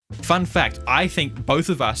Fun fact, I think both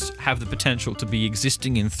of us have the potential to be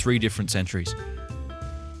existing in 3 different centuries.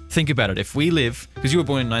 Think about it. If we live, because you were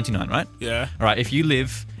born in 99, right? Yeah. All right, if you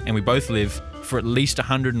live, and we both live, for at least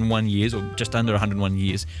 101 years, or just under 101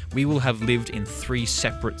 years, we will have lived in 3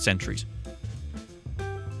 separate centuries.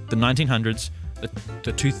 The 1900s,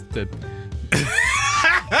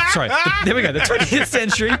 there we go. The 20th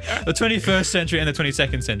century, the 21st century, and the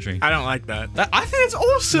 22nd century. I don't like that. I think it's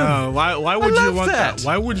awesome. No, why would you want that?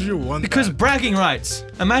 Why would you want because that? bragging rights.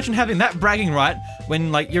 Imagine having that bragging right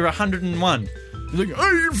when like you're 101. You're like,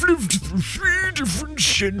 I've lived through 3 different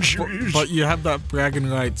centuries. But you have that bragging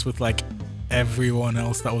rights with like everyone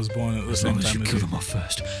else that was born at the same time. You kill them off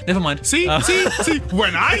first. Never mind. See.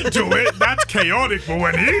 When I do it, that's chaotic, but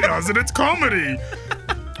when he does it, it's comedy.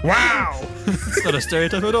 Wow. It's not a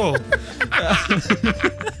stereotype at all.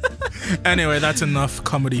 Anyway, that's enough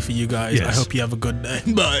comedy for you guys. Yes. I hope you have a good day.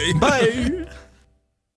 Bye. Bye.